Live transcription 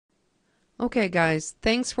Okay guys,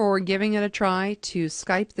 thanks for giving it a try to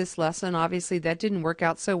Skype this lesson. Obviously that didn't work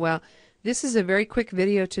out so well. This is a very quick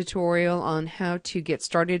video tutorial on how to get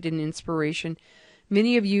started in inspiration.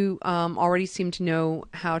 Many of you already seem to know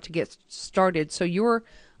how to get started, so your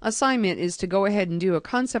assignment is to go ahead and do a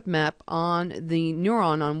concept map on the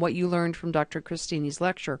neuron on what you learned from Dr. Christini's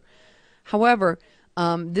lecture. However,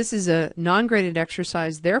 this is a non-graded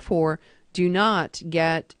exercise, therefore do not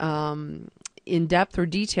get in depth or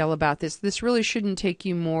detail about this. This really shouldn't take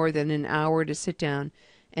you more than an hour to sit down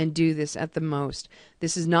and do this at the most.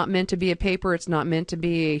 This is not meant to be a paper. It's not meant to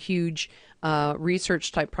be a huge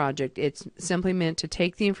research type project. It's simply meant to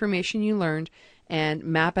take the information you learned and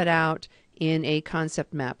map it out in a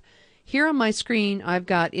concept map. Here on my screen I've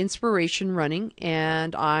got inspiration running,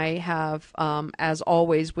 and I have, as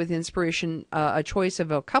always with inspiration, a choice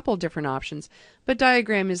of a couple different options, but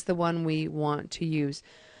diagram is the one we want to use.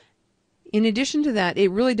 In addition to that, it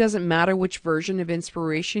really doesn't matter which version of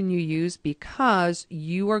inspiration you use, because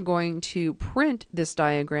you are going to print this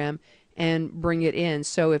diagram and bring it in.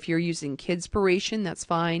 So if you're using Kidspiration, that's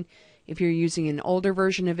fine. If you're using an older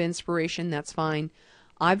version of inspiration, that's fine.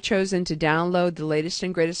 I've chosen to download the latest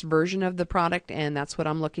and greatest version of the product, and that's what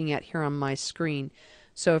I'm looking at here on my screen.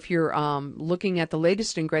 So if you're looking at the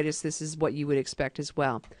latest and greatest, this is what you would expect as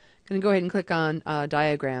well. I'm going to go ahead and click on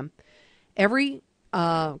diagram. Every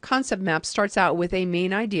concept map starts out with a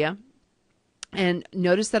main idea, and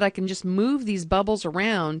notice that I can just move these bubbles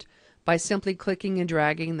around by simply clicking and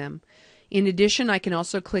dragging them. In addition, I can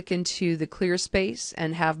also click into the clear space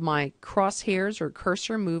and have my crosshairs or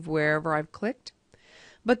cursor move wherever I've clicked.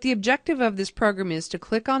 But the objective of this program is to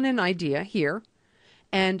click on an idea here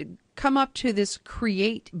and come up to this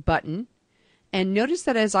create button, and notice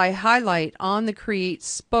that as I highlight on the create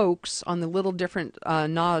spokes on the little different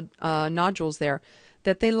nodules there,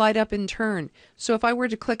 that they light up in turn. So if I were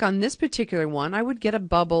to click on this particular one, I would get a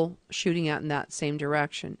bubble shooting out in that same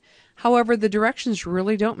direction. However, the directions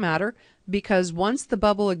really don't matter, because once the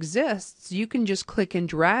bubble exists, you can just click and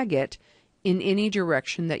drag it in any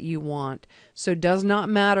direction that you want. So it does not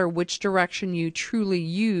matter which direction you truly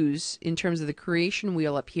use in terms of the creation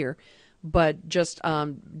wheel up here, but just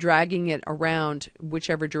dragging it around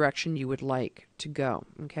whichever direction you would like to go.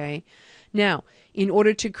 Okay. Now, in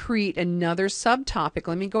order to create another subtopic,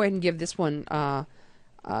 let me go ahead and give this one a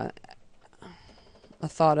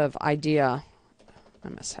thought of idea. I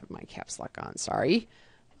must have my caps lock on, sorry.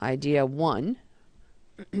 Idea 1.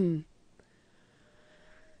 In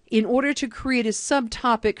order to create a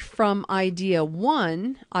subtopic from idea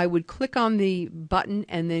 1, I would click on the button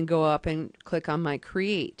and then go up and click on my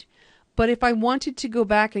create. But if I wanted to go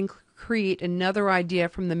back and create another idea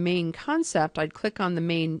from the main concept, I'd click on the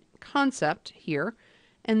main concept here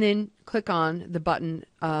and then click on the button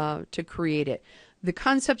to create it. The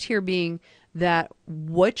concept here being that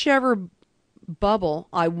whichever bubble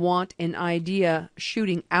I want an idea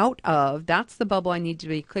shooting out of, that's the bubble I need to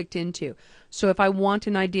be clicked into. So if I want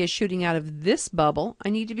an idea shooting out of this bubble, I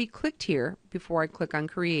need to be clicked here before I click on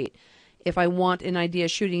create. If I want an idea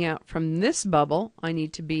shooting out from this bubble, I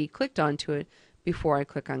need to be clicked onto it before I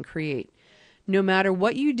click on create. No matter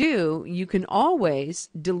what you do, you can always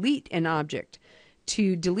delete an object.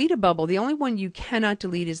 To delete a bubble, the only one you cannot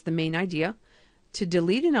delete is the main idea. To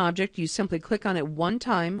delete an object, you simply click on it one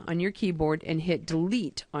time on your keyboard and hit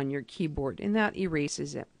delete on your keyboard, and that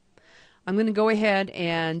erases it. I'm going to go ahead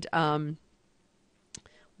and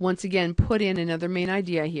once again put in another main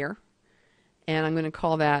idea here, and I'm going to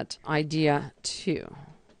call that idea 2.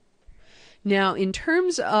 Now, in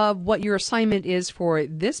terms of what your assignment is for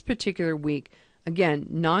this particular week, again,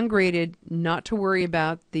 non-graded, not to worry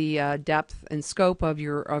about the depth and scope of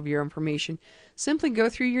your information. Simply go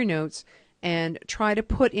through your notes and try to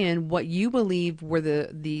put in what you believe were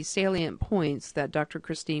the salient points that Dr.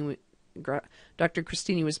 Christini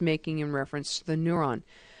was making in reference to the neuron.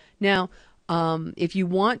 Now, if you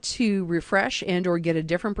want to refresh and or get a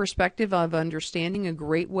different perspective of understanding, a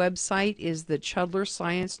great website is the Chudler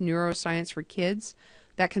Science Neuroscience for Kids.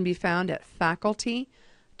 That can be found at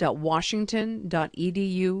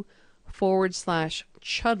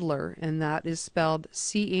faculty.washington.edu/Chudler, and that is spelled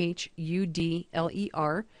Chudler.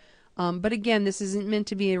 But again, this isn't meant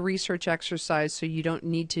to be a research exercise, so you don't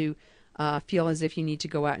need to feel as if you need to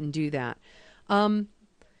go out and do that.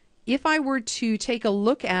 If I were to take a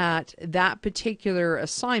look at that particular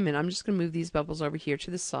assignment, I'm just going to move these bubbles over here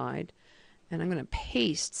to the side, and I'm going to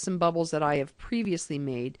paste some bubbles that I have previously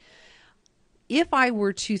made. If I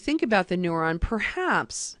were to think about the neuron,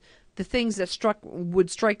 perhaps the things that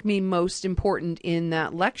would strike me most important in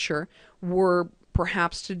that lecture were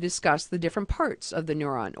perhaps to discuss the different parts of the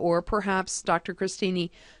neuron, or perhaps Dr. Christini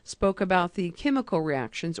spoke about the chemical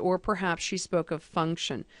reactions, or perhaps she spoke of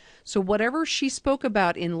function. So whatever she spoke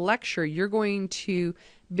about in lecture, you're going to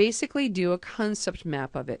basically do a concept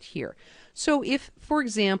map of it here. So if, for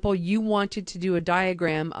example, you wanted to do a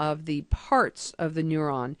diagram of the parts of the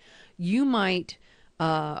neuron, you might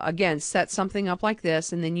again set something up like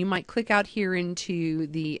this, and then you might click out here into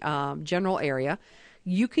the general area.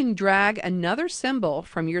 You can drag another symbol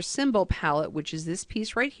from your symbol palette, which is this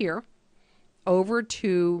piece right here, over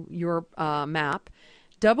to your map,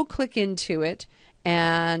 double click into it,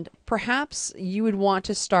 and perhaps you would want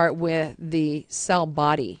to start with the cell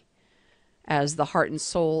body as the heart and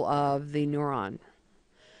soul of the neuron.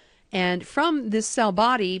 And from this cell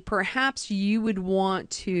body, perhaps you would want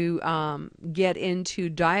to get into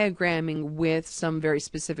diagramming with some very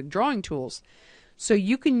specific drawing tools. So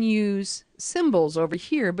you can use symbols over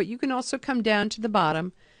here, but you can also come down to the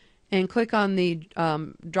bottom and click on the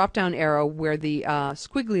drop-down arrow where the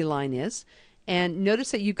squiggly line is, and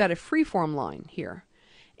notice that you've got a freeform line here.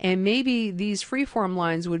 And maybe these freeform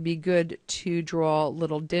lines would be good to draw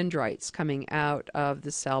little dendrites coming out of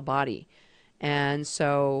the cell body. And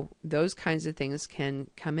so those kinds of things can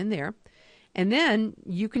come in there. And then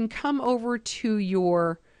you can come over to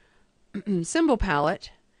your symbol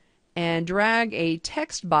palette and drag a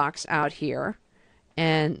text box out here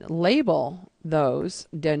and label those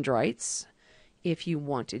dendrites if you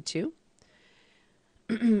wanted to.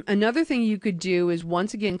 Another thing you could do is,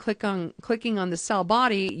 once again, clicking on the cell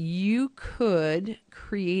body, you could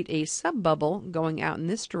create a subbubble going out in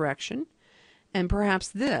this direction, and perhaps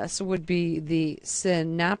this would be the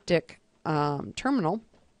synaptic terminal.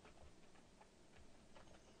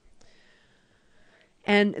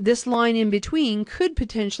 And this line in between could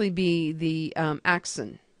potentially be the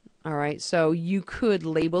axon. All right, so you could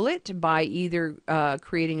label it by either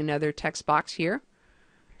creating another text box here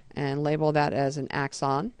and label that as an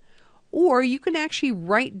axon, or you can actually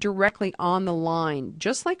write directly on the line.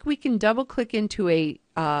 Just like we can double click into a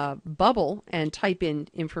bubble and type in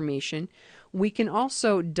information, we can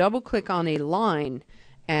also double click on a line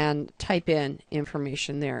and type in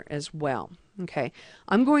information there as well. Okay,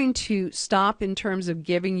 I'm going to stop in terms of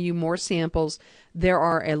giving you more samples. There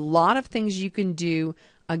are a lot of things you can do.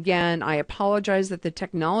 Again, I apologize that the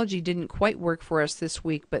technology didn't quite work for us this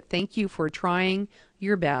week, but thank you for trying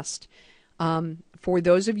your best. For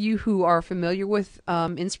those of you who are familiar with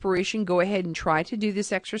inspiration, go ahead and try to do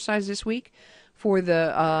this exercise this week. For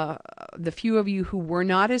the few of you who were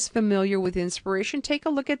not as familiar with inspiration, take a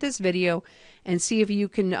look at this video and see if you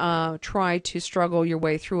can try to struggle your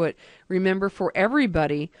way through it. Remember, for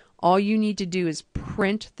everybody, all you need to do is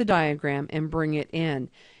print the diagram and bring it in.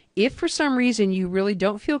 If for some reason you really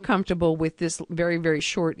don't feel comfortable with this very, very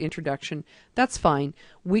short introduction, that's fine.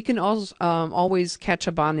 We can always catch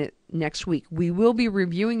up on it next week. We will be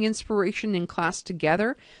reviewing inspiration in class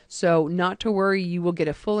together, so not to worry, you will get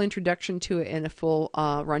a full introduction to it and a full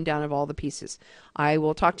rundown of all the pieces. I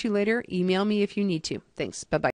will talk to you later. Email me if you need to. Thanks. Bye-bye.